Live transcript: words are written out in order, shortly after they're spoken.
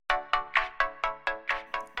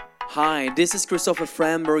Hi, this is Christopher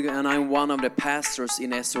Framberg and I'm one of the pastors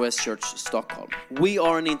in SOS Church Stockholm. We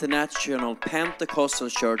are an international Pentecostal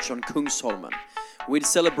church on Kungsholmen with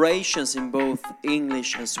celebrations in both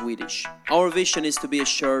English and Swedish. Our vision is to be a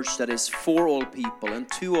church that is for all people and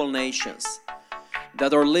to all nations,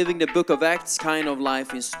 that are living the Book of Acts kind of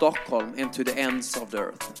life in Stockholm and to the ends of the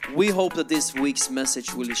earth. We hope that this week's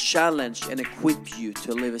message will challenge and equip you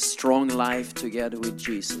to live a strong life together with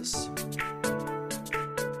Jesus.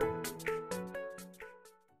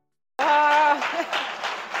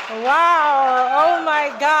 Wow, oh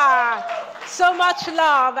my God, so much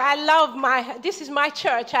love. This is my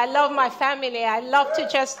church. I love my family. I love to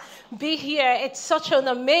just be here. It's such an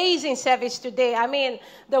amazing service today. I mean,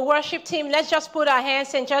 the worship team, let's just put our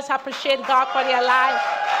hands and just appreciate God for their life.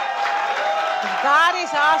 God is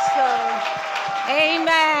awesome.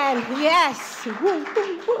 Amen. Yes. Woo,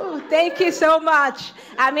 woo, woo. Thank you so much.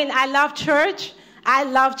 I mean, I love church. I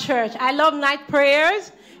love church. I love night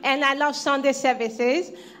prayers. And I love Sunday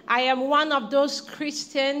services. I am one of those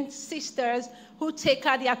Christian sisters who take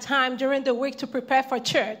out their time during the week to prepare for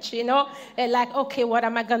church, you know. And like, okay, what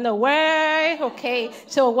am I going to wear? Okay,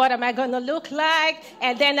 so what am I going to look like?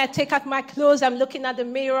 And then I take out my clothes. I'm looking at the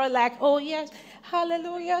mirror like, oh, yes,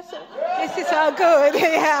 hallelujah. So this is all good.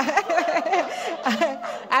 Yeah.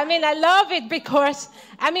 I mean, I love it because,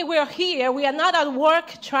 I mean, we're here. We are not at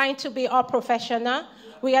work trying to be all professional.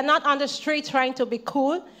 We are not on the street trying to be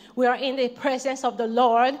cool. We are in the presence of the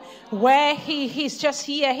Lord where He's just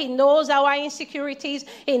here. He knows our insecurities.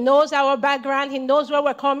 He knows our background. He knows where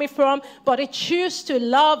we're coming from. But He chooses to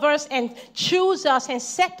love us and choose us and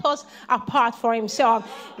set us apart for Himself.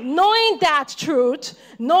 Knowing that truth,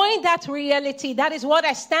 knowing that reality, that is what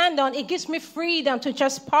I stand on. It gives me freedom to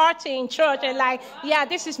just party in church and like, yeah,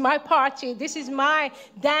 this is my party. This is my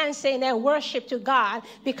dancing and worship to God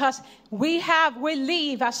because we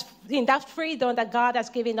live as in that freedom that God has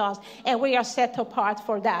given us, and we are set apart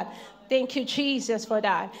for that. Thank you, Jesus, for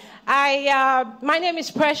that. My name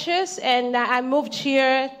is Precious, and I moved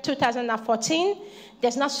here 2014.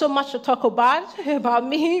 There's not so much to talk about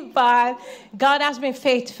me, but God has been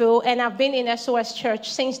faithful, and I've been in SOS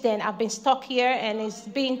Church since then. I've been stuck here, and it's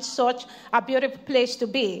been such a beautiful place to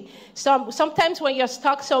be. Sometimes when you're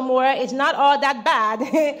stuck somewhere, it's not all that bad.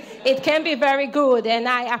 It can be very good, and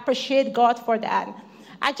I appreciate God for that.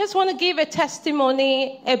 I just want to give a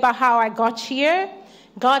testimony about how I got here.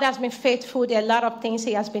 God has been faithful. There are a lot of things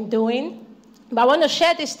He has been doing. But I want to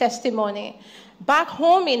share this testimony. Back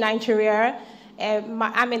home in Nigeria,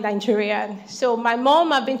 I'm a Nigerian. So my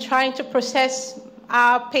mom had been trying to process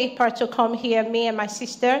our paper to come here, me and my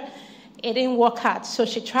sister. It didn't work out. So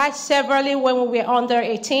she tried severally when we were under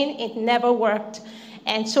 18. It never worked.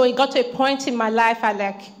 And so it got to a point in my life, I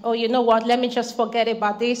like, oh, you know what? Let me just forget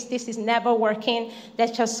about this. This is never working.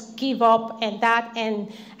 Let's just give up and that.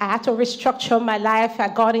 And I had to restructure my life. I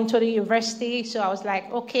got into the university. So I was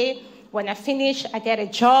like, okay. When I finish, I get a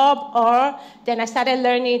job, or then I started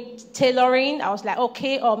learning tailoring. I was like,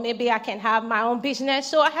 okay, or maybe I can have my own business.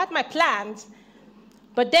 So I had my plans.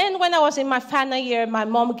 But then when I was in my final year, my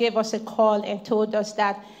mom gave us a call and told us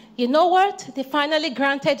that, you know what? They finally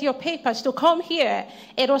granted your papers to come here.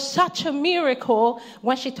 It was such a miracle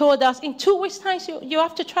when she told us, in 2 weeks' time, you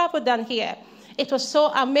have to travel down here. It was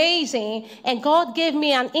so amazing, and God gave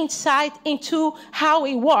me an insight into how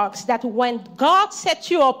it works, that when God sets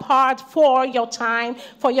you apart for your time,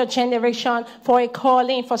 for your generation, for a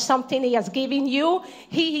calling, for something He has given you,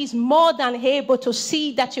 He is more than able to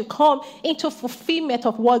see that you come into fulfillment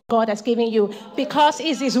of what God has given you, because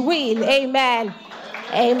it's His will. Amen.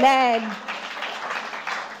 Amen.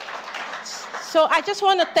 So I just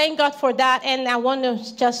want to thank God for that, and I want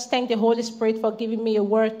to just thank the Holy Spirit for giving me a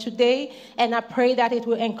word today, and I pray that it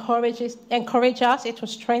will encourage us, it will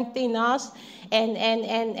strengthen us, and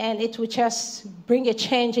it will just bring a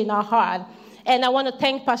change in our heart. And I want to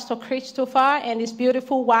thank Pastor Christopher and his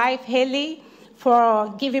beautiful wife, Haley,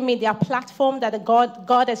 for giving me their platform that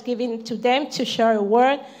God has given to them to share a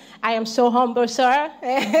word. I am so humble, sir.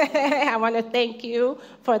 I want to thank you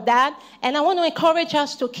for that. And I want to encourage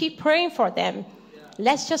us to keep praying for them.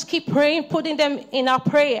 Let's just keep praying, putting them in our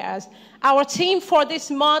prayers. Our theme for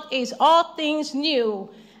this month is All Things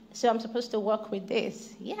New. So I'm supposed to work with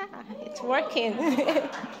this. Yeah, it's working.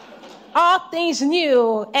 All things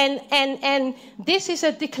new, and this is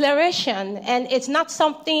a declaration, and it's not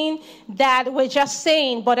something that we're just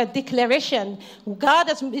saying, but a declaration. God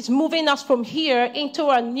is moving us from here into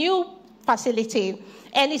a new facility.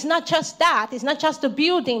 And it's not just that. It's not just the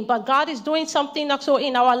building, but God is doing something also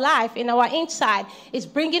in our life, in our inside. It's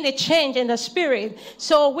bringing a change in the spirit.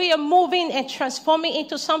 So we are moving and transforming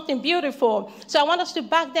into something beautiful. So I want us to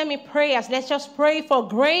back them in prayers. Let's just pray for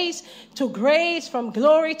grace to grace, from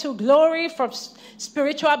glory to glory, from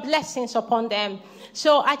spiritual blessings upon them.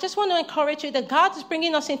 So I just want to encourage you that God is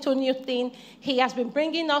bringing us into a new thing. He has been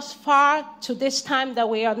bringing us far to this time that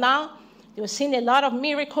we are now. We've seen a lot of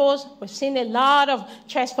miracles. We've seen a lot of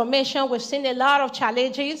transformation. We've seen a lot of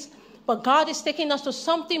challenges. But God is taking us to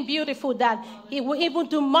something beautiful that He will even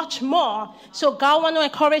do much more. So God wants to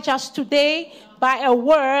encourage us today by a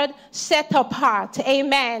word, set apart.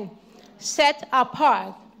 Amen. Set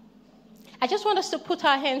apart. I just want us to put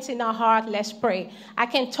our hands in our heart. Let's pray. I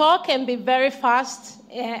can talk and be very fast.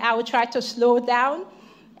 I will try to slow down.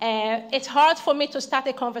 It's hard for me to start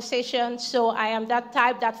a conversation, so I am that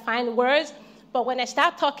type that finds words. But when I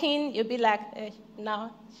start talking, you'll be like,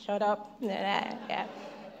 no, shut up. Yeah.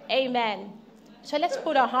 Amen. So let's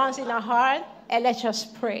put our hands in our heart and let's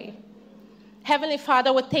just pray. Heavenly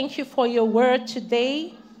Father, we thank you for your word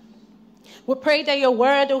today. We pray that your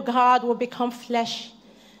word, oh God, will become flesh.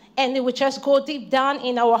 And it will just go deep down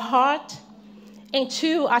in our heart,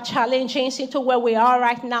 into our challenges, into where we are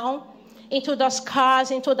right now, into those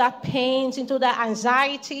scars, into that pains, into that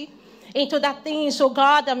anxiety, into that things, oh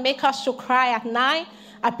God, that make us to cry at night.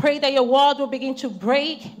 I pray that your word will begin to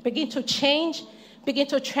break, begin to change, begin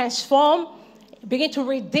to transform, begin to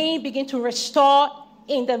redeem, begin to restore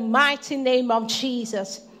in the mighty name of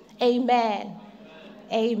Jesus. Amen.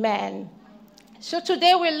 Amen. So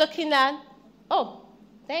today we're looking at,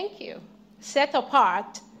 thank you. Set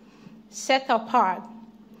apart. Set apart.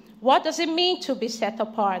 What does it mean to be set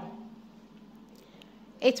apart?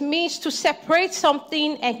 It means to separate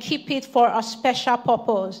something and keep it for a special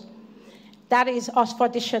purpose. That is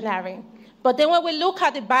Oxford Dictionary. But then when we look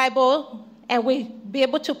at the Bible and we be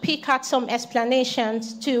able to pick out some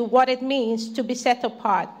explanations to what it means to be set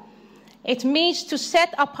apart. It means to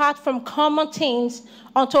set apart from common things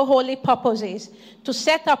unto holy purposes, to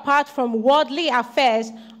set apart from worldly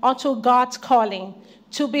affairs unto God's calling,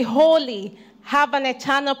 to be holy, have an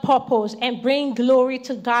eternal purpose, and bring glory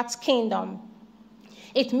to God's kingdom.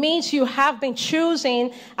 It means you have been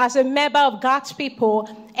chosen as a member of God's people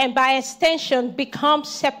and by extension become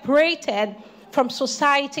separated from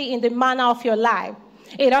society in the manner of your life.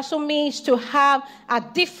 It also means to have a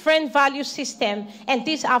different value system, and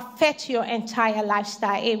this affects your entire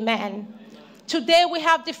lifestyle. Amen. Today we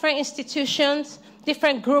have different institutions,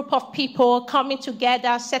 different group of people coming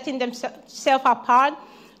together, setting themselves apart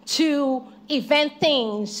to event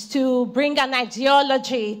things, to bring an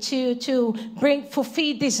ideology, to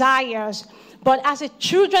fulfill desires. But as a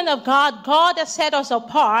children of God, God has set us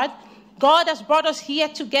apart. God has brought us here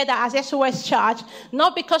together as SOS Church,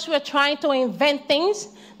 not because we're trying to invent things,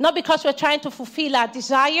 not because we're trying to fulfill our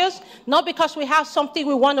desires, not because we have something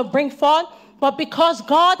we want to bring forth, but because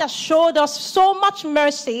God has showed us so much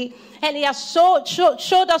mercy, and He has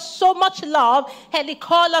showed us so much love, and He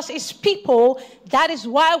called us His people. That is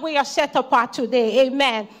why we are set apart today.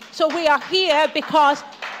 Amen. So we are here because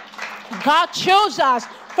God chose us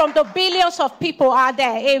from the billions of people out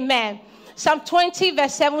there. Amen. Psalm 20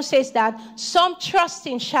 verse 7 says that some trust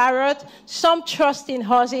in chariot, some trust in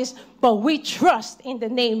horses, but we trust in the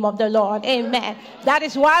name of the Lord. Amen. That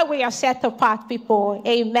is why we are set apart, people.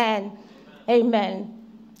 Amen. Amen.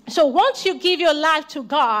 So once you give your life to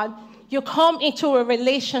God, you come into a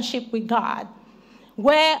relationship with God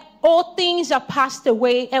where all things are passed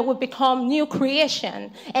away and we become new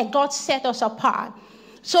creation, and God set us apart.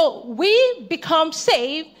 So we become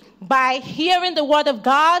saved by hearing the word of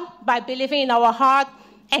God, by believing in our heart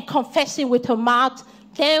and confessing with our mouth.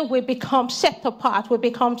 Then we become set apart. We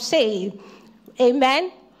become saved.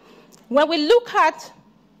 Amen. When we look at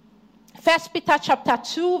 1 Peter chapter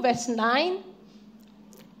 2, verse 9,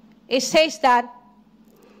 it says that,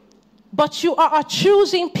 but you are a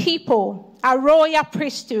choosing people, a royal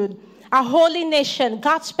priesthood, a holy nation,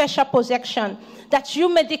 God's special possession, that you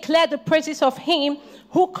may declare the praises of Him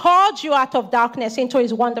who called you out of darkness into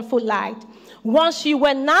His wonderful light. Once you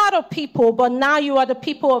were not a people, but now you are the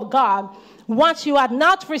people of God. Once you had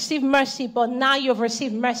not received mercy, but now you've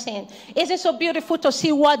received mercy. Isn't it so beautiful to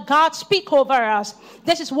see what God speaks over us?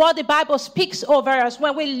 This is what the Bible speaks over us.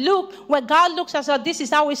 When God looks at us, this is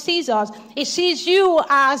how He sees us. He sees you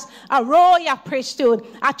as a royal priesthood,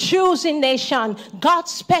 a chosen nation,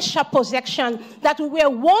 God's special possession, that we were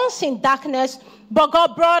once in darkness, but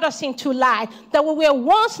God brought us into light. That we were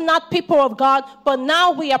once not people of God, but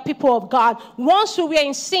now we are people of God. Once we were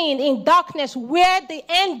in sin, in darkness, where the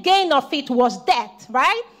end gain of it was death,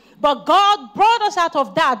 right? But God brought us out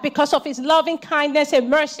of that because of his loving kindness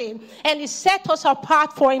and mercy. And he set us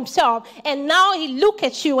apart for himself. And now he look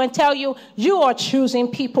at you and tell you, you are choosing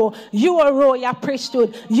people. You are royal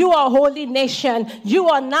priesthood. You are holy nation. You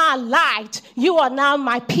are now light. You are now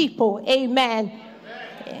my people. Amen.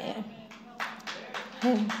 Amen.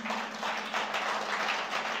 Yeah.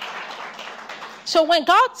 So when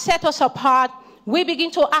God set us apart, we begin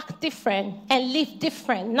to act different and live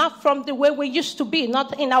different, not from the way we used to be,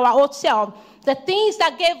 not in our old self. The things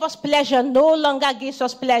that gave us pleasure no longer gives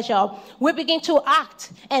us pleasure. We begin to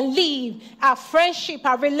act and live. Our friendship,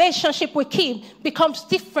 our relationship we keep becomes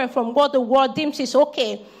different from what the world deems is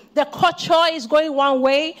okay. The culture is going one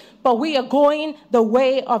way, but we are going the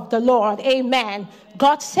way of the Lord. Amen.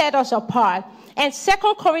 God set us apart. And 2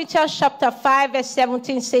 Corinthians chapter 5 verse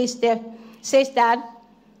 17 says that,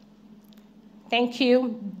 thank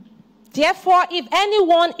you. Therefore, if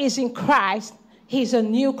anyone is in Christ, he's a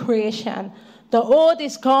new creation. The old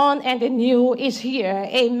is gone and the new is here.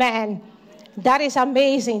 Amen. That is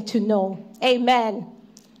amazing to know. Amen.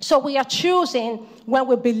 So we are choosing when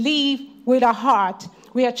we believe with our heart.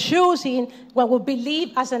 We are choosing when we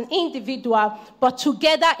believe as an individual, but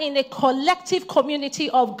together in a collective community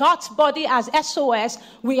of God's body as SOS,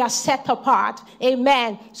 we are set apart.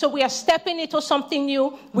 Amen. So we are stepping into something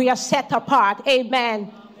new. We are set apart.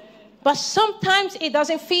 Amen. But sometimes it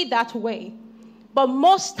doesn't feel that way. But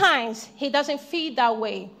most times it doesn't feel that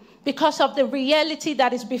way because of the reality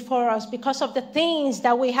that is before us, because of the things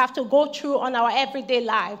that we have to go through on our everyday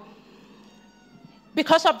life.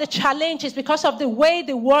 Because of the challenges, because of the way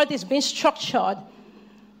the world is being structured,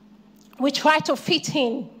 we try to fit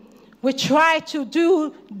in. We try to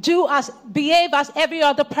behave as every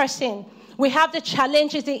other person. We have the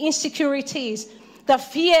challenges, the insecurities, the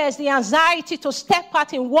fears, the anxiety to step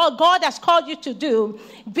out in what God has called you to do.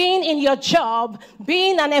 Being in your job,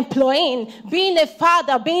 being an employee, being a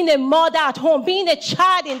father, being a mother at home, being a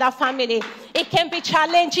child in that family. It can be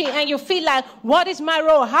challenging and you feel like, what is my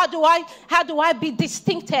role? How do I be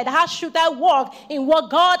distincted? How should I walk in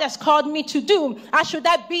what God has called me to do? How should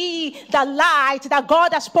I be the light that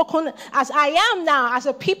God has spoken as I am now as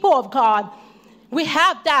a people of God? We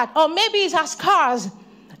have that. Or maybe it's our scars,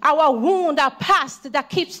 our wound, our past that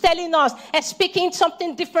keeps telling us and speaking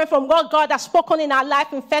something different from what God has spoken in our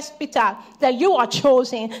life in 1 Peter, that you are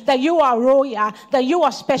chosen, that you are royal, that you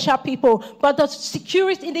are special people. But the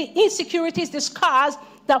security, the insecurities, the scars,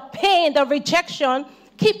 the pain, the rejection,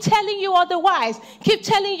 keep telling you otherwise. Keep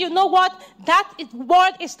telling you, know what? That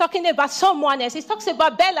word is talking about someone else. It talks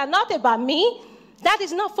about Bella, not about me. That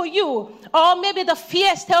is not for you. Or maybe the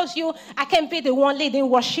fear tells you, I can be the one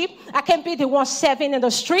leading worship. I can be the one serving in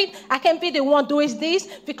the street. I can be the one doing this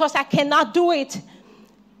because I cannot do it.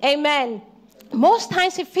 Amen. Most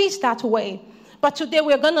times it feels that way. But today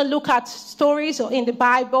we're going to look at stories in the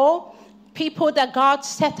Bible, people that God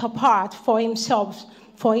set apart for himself,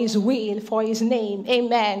 for his will, for his name.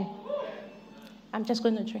 Amen. I'm just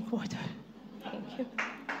going to drink water. Thank you.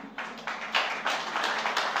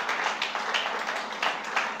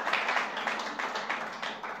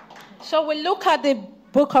 So we look at the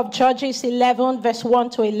book of Judges 11, verse 1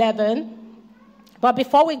 to 11. But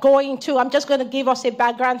before we go into, I'm just going to give us a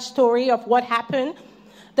background story of what happened.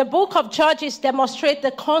 The book of Judges demonstrates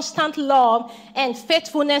the constant love and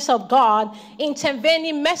faithfulness of God,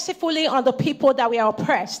 intervening mercifully on the people that were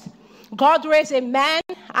oppressed. God raised a man,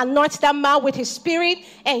 anointed that man with his spirit,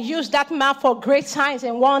 and used that man for great signs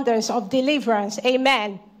and wonders of deliverance.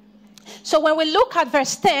 Amen. So when we look at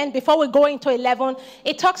verse 10, before we go into 11,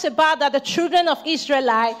 it talks about that the children of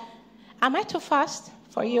Israelite, am I too fast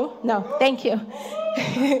for you? No, thank you.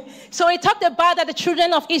 So it talked about that the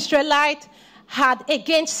children of Israelite had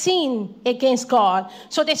again sinned against God.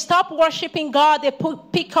 So they stopped worshiping God. They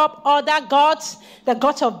pick up other gods, the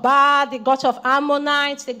gods of Baal, the gods of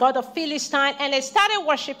Ammonites, the god of Philistine, and they started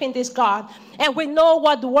worshiping this God. And we know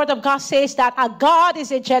what the word of God says, that our God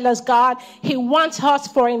is a jealous God. He wants us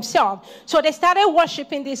for himself. So they started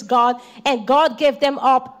worshiping this God, and God gave them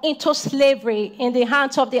up into slavery in the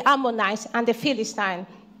hands of the Ammonites and the Philistines.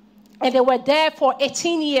 And they were there for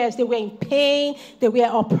 18 years. They were in pain. They were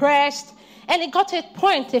oppressed. And it got to a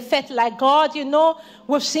point, they felt like, God, you know,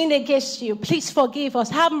 we've sinned against you. Please forgive us.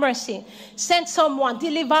 Have mercy. Send someone.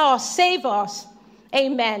 Deliver us. Save us.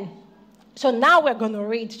 Amen. So now we're going to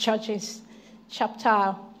read Judges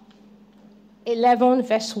chapter 11,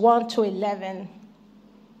 verse 1 to 11.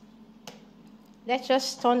 Let's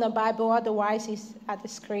just turn the Bible, otherwise it's at the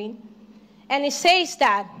screen. And it says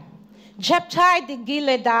that Jephthah the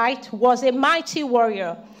Gileadite was a mighty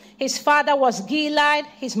warrior. His father was Gilead.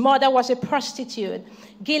 His mother was a prostitute.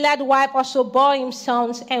 Gilead's wife also bore him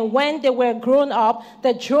sons, and when they were grown up,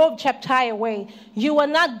 they drove Jephthah away. You are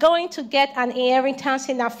not going to get an inheritance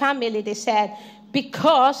in our family, they said,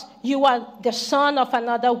 because you are the son of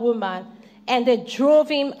another woman. And they drove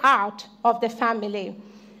him out of the family.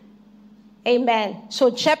 Amen. So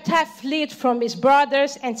Jephthah fled from his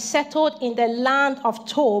brothers and settled in the land of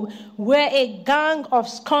Tob, where a gang of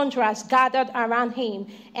scoundrels gathered around him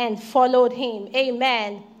and followed him.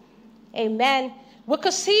 Amen. Amen. We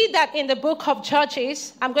could see that in the book of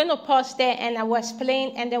Judges. I'm going to pause there and I will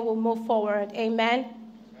explain and then we'll move forward. Amen.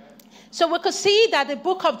 So we could see that the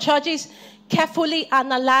book of Judges carefully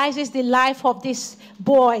analyzes the life of this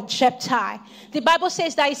boy, Jephthah. The Bible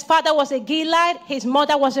says that his father was a Gilead, his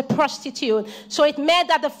mother was a prostitute. So it meant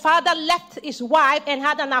that the father left his wife and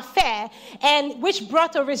had an affair, and which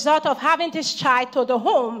brought a result of having this child to the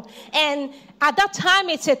home. And at that time,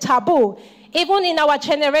 it's a taboo. Even in our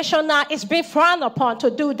generation now, it's been frowned upon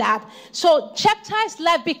to do that. So Jephthah's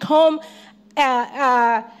life become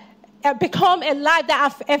a life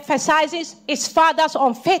that emphasizes his father's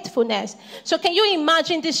unfaithfulness. So can you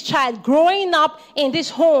imagine this child growing up in this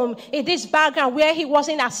home, in this background where he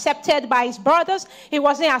wasn't accepted by his brothers, he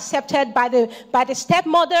wasn't accepted by the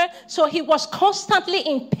stepmother, so he was constantly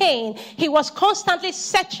in pain. He was constantly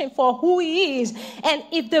searching for who he is. And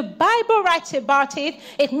if the Bible writes about it,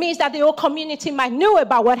 it means that the whole community might know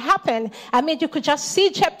about what happened. I mean, you could just see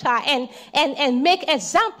Jephthah and make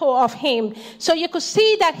example of him. So you could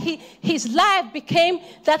see that his life became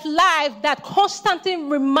that life that constantly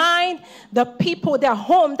remind the people, their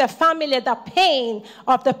home, their family, the pain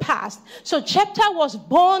of the past. So Jephthah was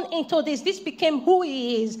born into this. This became who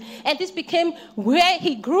he is. And this became where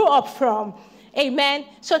he grew up from. Amen.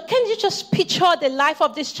 So can you just picture the life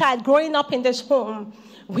of this child growing up in this home,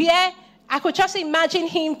 where I could just imagine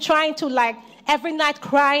him trying to every night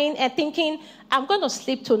crying and thinking, I'm going to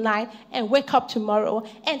sleep tonight and wake up tomorrow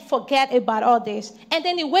and forget about all this. And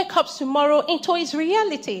then he wakes up tomorrow into his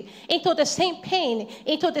reality, into the same pain,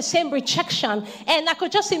 into the same rejection. And I could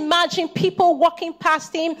just imagine people walking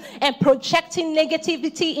past him and projecting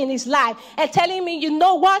negativity in his life and telling me, you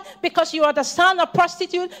know what? Because you are the son of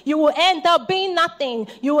prostitute, you will end up being nothing.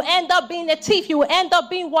 You will end up being a thief. You will end up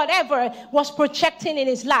being whatever was projecting in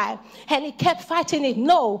his life. And he kept fighting it.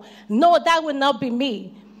 No, that will not be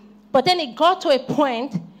me. But then it got to a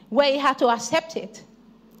point where he had to accept it.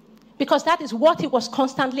 Because that is what he was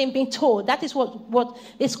constantly being told. That is what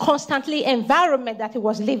is constantly environment that he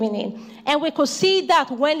was living in. And we could see that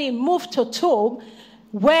when he moved to Tob,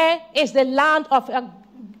 where is the land of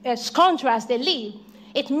scoundrels they live.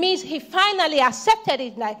 It means he finally accepted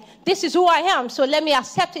it. Like, this is who I am, so let me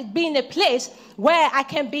accept it being a place where I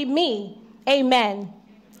can be me. Amen.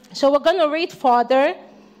 So we're going to read further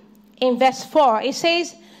in verse 4. It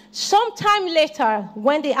says, sometime later,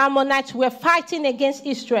 when the Ammonites were fighting against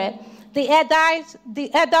Israel, the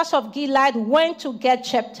elders of Gilead went to get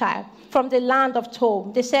Jephthah from the land of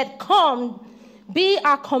Tob. They said, come, be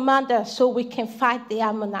our commander so we can fight the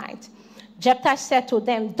Ammonites. Jephthah said to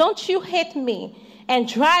them, don't you hate me and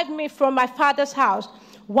drive me from my father's house?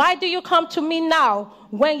 Why do you come to me now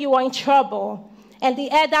when you are in trouble? And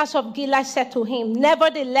the elders of Gilead said to him,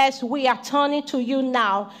 nevertheless, we are turning to you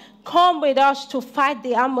now. Come with us to fight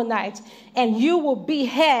the Ammonites, and you will be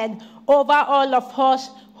head over all of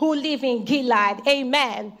us who live in Gilead.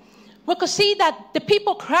 Amen. We could see that the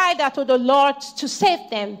people cried out to the Lord to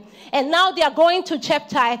save them. And now they are going to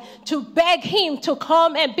Jephthah to beg him to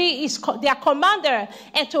come and be their commander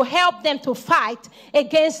and to help them to fight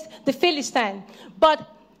against the Philistines. But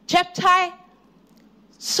Jephthah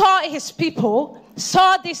saw his people,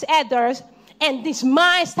 saw these elders, and his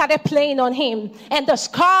mind started playing on him. And the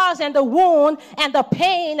scars and the wound and the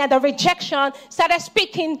pain and the rejection started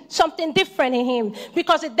speaking something different in him.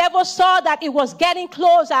 Because the devil saw that it was getting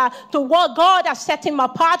closer to what God has set him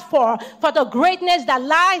apart for the greatness that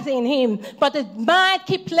lies in him. But the mind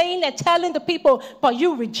kept playing and telling the people, but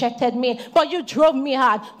you rejected me, but you drove me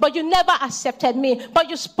out, but you never accepted me,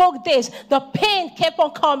 but you spoke this. The pain kept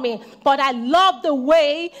on coming. But I love the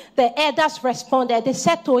way the elders responded. They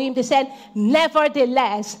said to him, they said,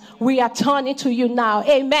 nevertheless, we are turning to you now.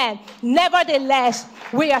 Amen. Nevertheless,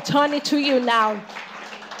 we are turning to you now.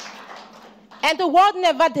 And the word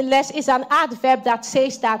nevertheless is an adverb that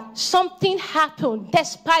says that something happened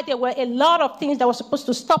despite there were a lot of things that were supposed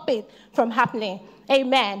to stop it from happening.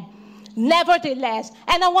 Amen. Nevertheless,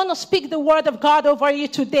 and I want to speak the word of God over you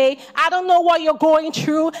today. I don't know what you're going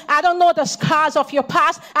through. I don't know the scars of your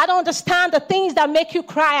past. I don't understand the things that make you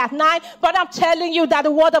cry at night. But I'm telling you that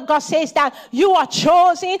the word of God says that you are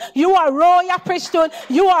chosen. You are royal priesthood.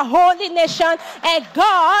 You are holy nation. And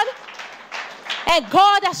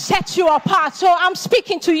God has set you apart. So I'm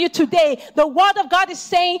speaking to you today. The word of God is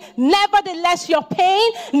saying, nevertheless your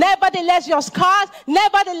pain, nevertheless your scars,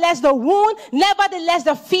 nevertheless the wound, nevertheless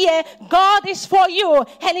the fear, God is for you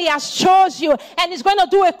and he has chosen you. And he's going to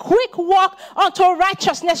do a quick walk unto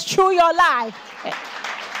righteousness through your life.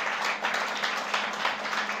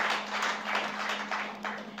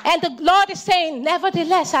 And the Lord is saying,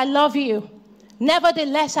 nevertheless, I love you.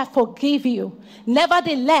 Nevertheless, I forgive you.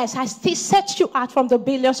 Nevertheless, I still set you out from the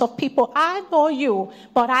billions of people. I know you,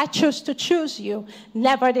 but I choose to choose you.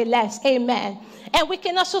 Nevertheless, amen. And we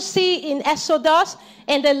can also see in Exodus,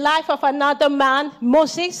 in the life of another man,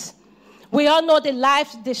 Moses. We all know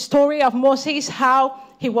the story of Moses, how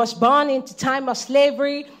he was born into time of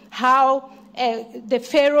slavery, how the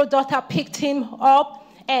Pharaoh daughter picked him up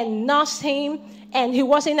and nursed him. And he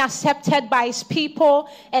wasn't accepted by his people,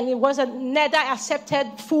 and he wasn't neither accepted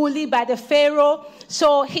fully by the Pharaoh.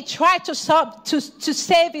 So he tried to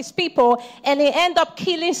save his people, and he ended up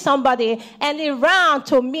killing somebody. And he ran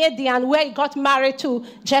to Midian, where he got married to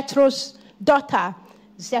Jethro's daughter,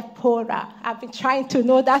 Zipporah. I've been trying to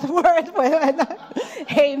know that word.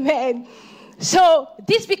 Amen. So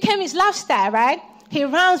this became his lifestyle, right? He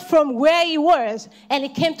ran from where he was and he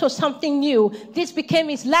came to something new. This became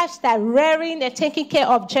his lifestyle, rearing and taking care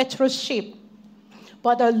of Jethro's sheep.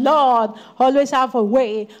 But the Lord always have a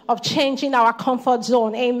way of changing our comfort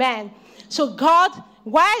zone. Amen. So God,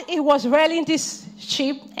 while he was rearing this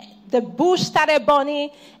sheep, the bush started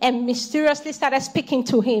burning and mysteriously started speaking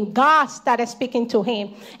to him. God started speaking to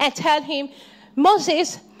him and tell him,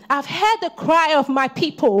 Moses, I've heard the cry of my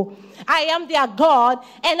people. I am their God,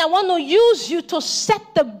 and I want to use you to set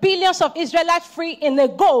the billions of Israelites free in the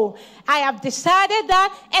goal. I have decided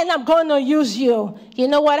that, and I'm going to use you. You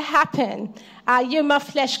know what happened? Human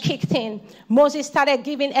flesh kicked in. Moses started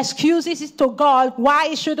giving excuses to God why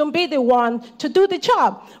he shouldn't be the one to do the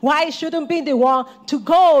job, why he shouldn't be the one to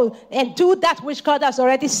go and do that which God has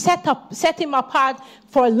already set him apart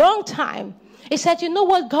for a long time. He said, you know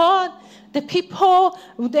what, God? The people,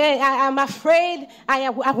 I'm afraid I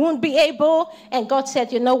won't be able. And God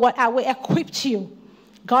said, you know what, I will equip you.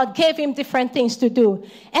 God gave him different things to do.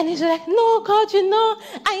 And he's like, no, God, you know,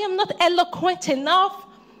 I am not eloquent enough.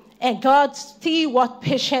 And God still was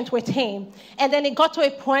patient with him. And then it got to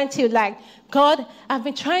a point, he was like, God, I've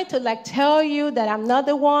been trying to tell you that I'm not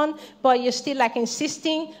the one, but you're still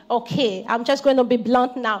insisting. Okay, I'm just going to be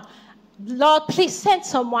blunt now. Lord, please send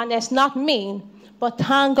someone that's not me. But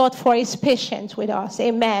thank God for his patience with us.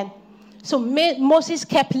 Amen. So Moses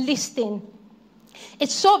kept listing.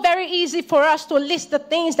 It's so very easy for us to list the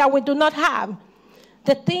things that we do not have.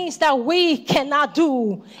 The things that we cannot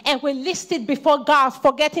do. And we list it before God,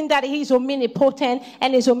 forgetting that he's omnipotent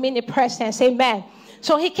and his omnipresence. Amen.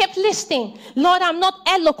 So he kept listing. Lord, I'm not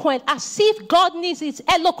eloquent. As if God needs his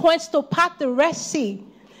eloquence to part the Red Sea.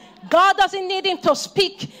 God doesn't need him to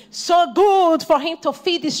speak so good for him to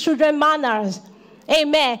feed his children manners.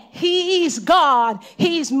 Amen. He is God.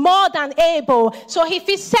 He is more than able. So if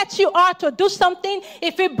he sets you out to do something,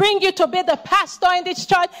 if he brings you to be the pastor in this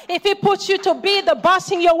church, if he puts you to be the boss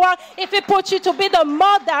in your work, if he puts you to be the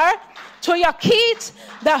mother to your kids,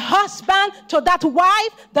 the husband to that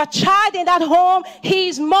wife, the child in that home, he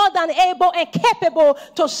is more than able and capable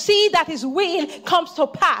to see that his will comes to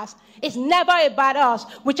pass. It's never about us.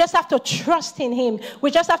 We just have to trust in him. We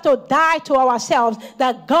just have to die to ourselves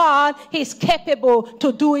that God is capable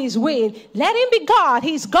to do his will. Let him be God.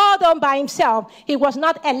 He's God all by himself. He was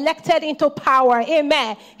not elected into power.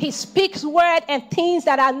 Amen. He speaks word and things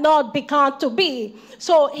that are not become to be.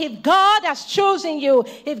 So if God has chosen you,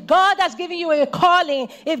 if God has given you a calling,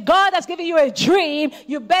 if God has given you a dream,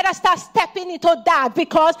 you better start stepping into that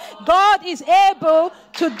because God is able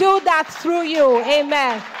to do that through you.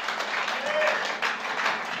 Amen.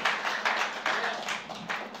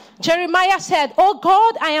 Jeremiah said, oh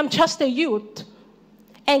God, I am just a youth.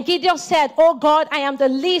 And Gideon said, oh God, I am the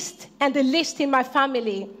least and the least in my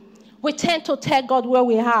family. We tend to tell God what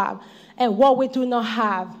we have and what we do not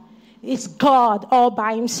have. It's God all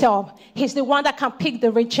by himself. He's the one that can pick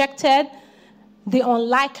the rejected, the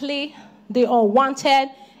unlikely, the unwanted,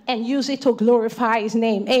 and use it to glorify his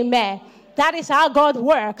name. Amen. That is how God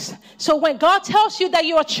works. So when God tells you that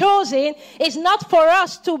you are chosen, it's not for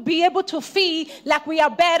us to be able to feel like we are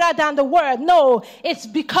better than the world. No, it's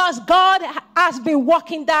because God has been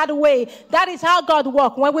working that way. That is how God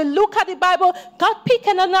works. When we look at the Bible, God picked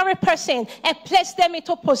an ordinary person and placed them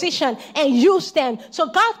into position and used them. So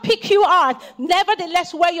God picked you out,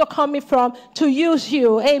 nevertheless where you're coming from, to use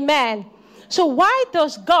you. Amen. So why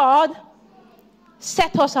does God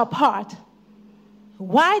set us apart?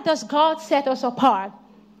 Why does God set us apart?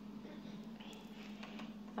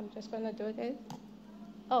 I'm just going to do this.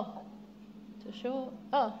 Oh, to show.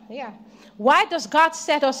 Oh, yeah. Why does God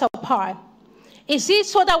set us apart? Is it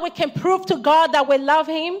so that we can prove to God that we love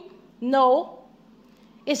him? No.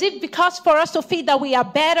 Is it because for us to feel that we are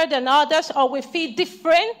better than others or we feel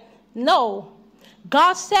different? No.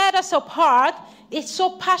 God set us apart. It's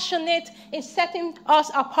so passionate in setting us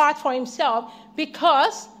apart for himself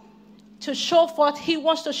because he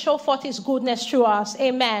wants to show forth his goodness through us.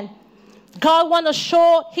 Amen. God wants to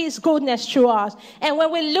show his goodness through us. And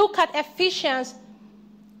when we look at Ephesians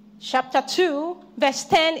chapter 2, verse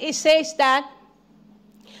 10, it says that,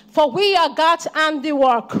 for we are God's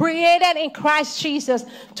handiwork, created in Christ Jesus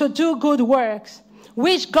to do good works,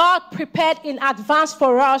 which God prepared in advance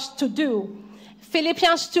for us to do.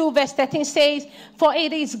 Philippians 2, verse 13 says, for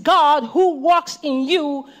it is God who works in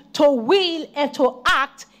you to will and to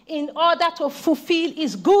act in order to fulfill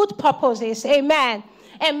his good purposes. Amen.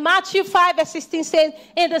 And Matthew 5 verse 16 says,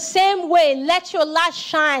 in the same way, let your light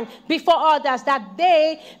shine before others, that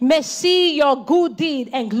they may see your good deed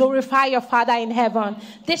and glorify your Father in heaven.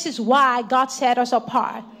 This is why God set us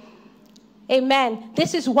apart. Amen.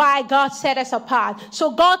 This is why God set us apart.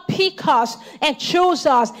 So God picked us and chose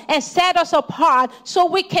us and set us apart so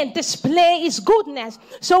we can display his goodness,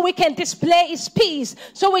 so we can display his peace,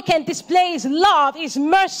 so we can display his love, his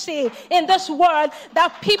mercy in this world,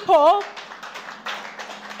 that people...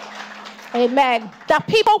 Amen. That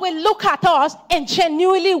people will look at us and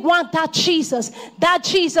genuinely want that Jesus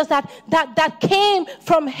that came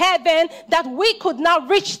from heaven that we could not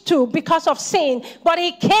reach to because of sin. But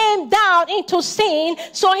he came down into sin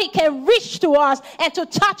so he can reach to us and to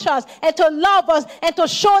touch us and to love us and to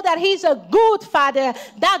show that he's a good Father.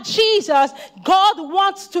 That Jesus, God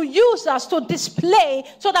wants to use us to display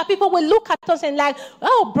so that people will look at us and like,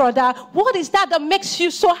 oh brother, what is that makes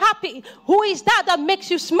you so happy? Who is that makes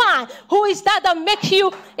you smile? Who is that makes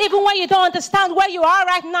you, even when you don't understand where you are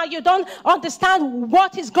right now, you don't understand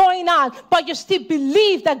what is going on, but you still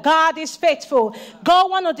believe that God is faithful.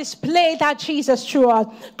 God wants to display that Jesus through us.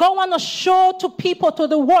 God wants to show to people, to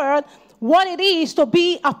the world, what it is to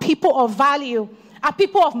be a people of value, a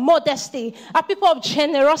people of modesty, a people of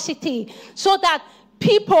generosity, so that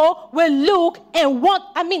people will look and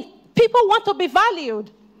people want to be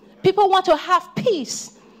valued. People want to have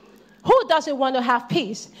peace. Who doesn't want to have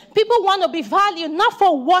peace? People want to be valued not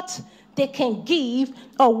for what they can give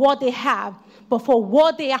or what they have, but for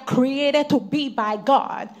what they are created to be by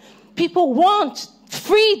God. People want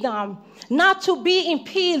freedom, not to be in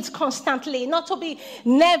pills constantly, not to be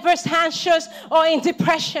nervous, anxious, or in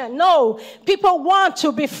depression. No, people want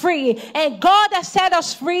to be free, and God has set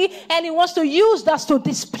us free, and he wants to use us to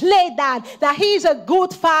display that he is a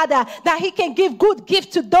good Father, that he can give good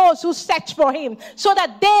gifts to those who search for him, so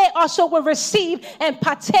that they also will receive and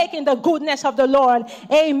partake in the goodness of the Lord.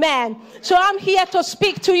 Amen. So I'm here to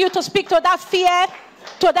speak to you, to speak to that fear,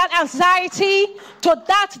 to that anxiety, to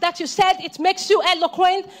that you said it makes you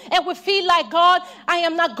eloquent, and we feel like, God, I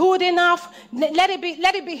am not good enough. Let it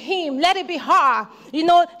be him. Let it be her. You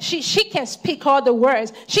know, she can speak all the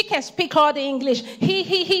words. She can speak all the English. He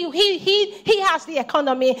has the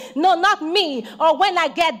economy. No, not me. Or when I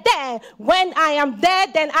get there, when I am there,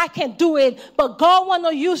 then I can do it. But God want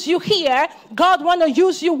to use you here. God want to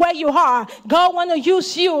use you where you are. God want to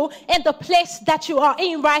use you in the place that you are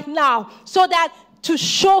in right now, so that to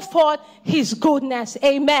show forth his goodness.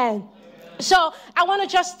 Amen. So I want to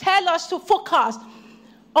just tell us to focus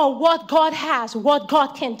on what God has, what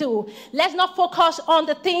God can do. Let's not focus on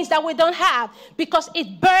the things that we don't have, because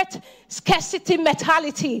it birthed scarcity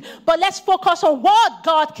mentality. But let's focus on what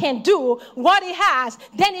God can do, what he has.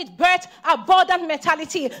 Then it birthed abundant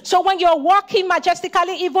mentality. So when you're walking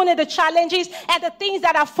majestically, even in the challenges and the things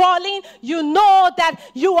that are falling, you know that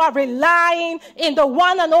you are relying in the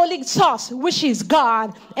one and only source, which is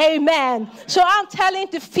God. Amen. So I'm telling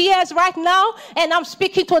the fears right now, and I'm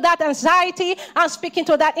speaking to that anxiety, I'm speaking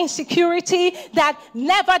to that insecurity, that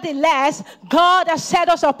nevertheless, God has set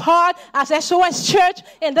us apart as SOS Church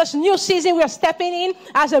in this new season we are stepping in,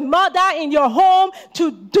 as a mother in your home,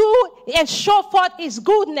 to do and show forth His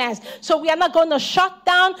goodness. So we are not going to shut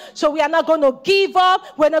down. So we are not going to give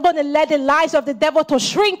up. We're not going to let the lies of the devil to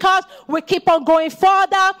shrink us. We keep on going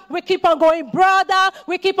further. We keep on going broader.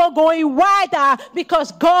 We keep on going wider,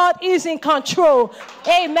 because God is in control.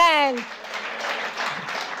 Amen.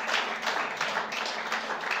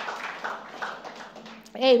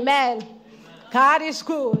 Amen. God is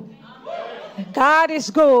good. God is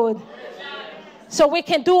good. So we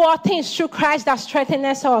can do all things through Christ that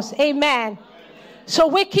strengthens us. Amen. So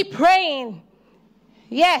we keep praying.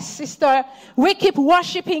 Yes, sister. We keep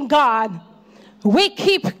worshiping God. We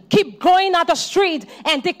keep going out the street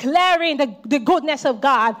and declaring the goodness of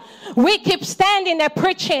God. We keep standing there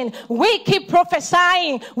preaching. We keep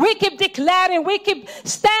prophesying. We keep declaring. We keep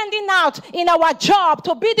standing out in our job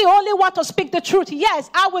to be the only one to speak the truth. Yes,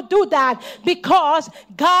 I will do that because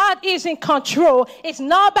God is in control. It's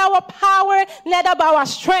not by our power, not by our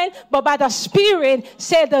strength, but by the Spirit,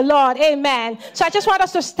 said the Lord. Amen. So I just want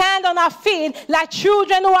us to stand on our feet like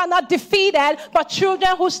children who are not defeated, but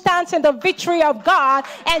children who stand in the victory of God,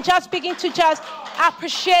 and just begin to just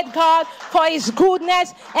appreciate God for His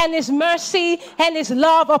goodness and His mercy and His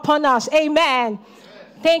love upon us. Amen.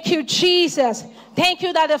 Thank you, Jesus. Thank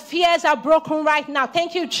you that the fears are broken right now.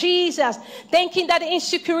 Thank you, Jesus. Thank you that the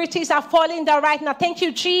insecurities are falling down right now. Thank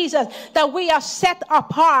you, Jesus, that we are set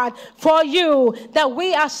apart for you, that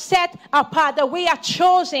we are set apart, that we are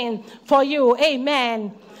chosen for you.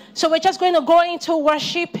 Amen. So we're just going to go into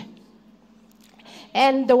worship.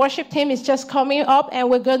 And the worship team is just coming up, and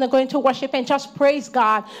we're going to go into worship and just praise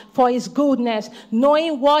God for His goodness,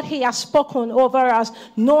 knowing what He has spoken over us,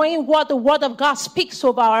 knowing what the Word of God speaks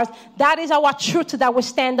over us. That is our truth that we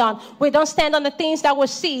stand on. We don't stand on the things that we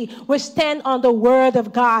see. We stand on the Word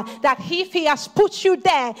of God. That if He has put you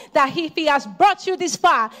there, that if He has brought you this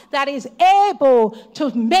far, that He is able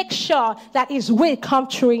to make sure that His will come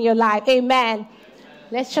true in your life. Amen.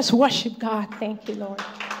 Let's just worship God. Thank you, Lord.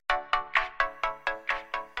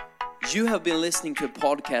 You have been listening to a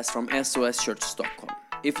podcast from SOS Church Stockholm.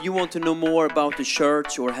 If you want to know more about the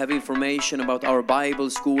church or have information about our Bible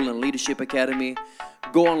School and Leadership Academy,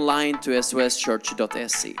 go online to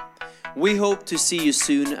soschurch.se. We hope to see you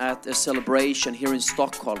soon at a celebration here in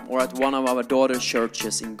Stockholm or at one of our daughter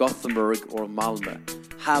churches in Gothenburg or Malmö.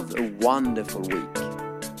 Have a wonderful week.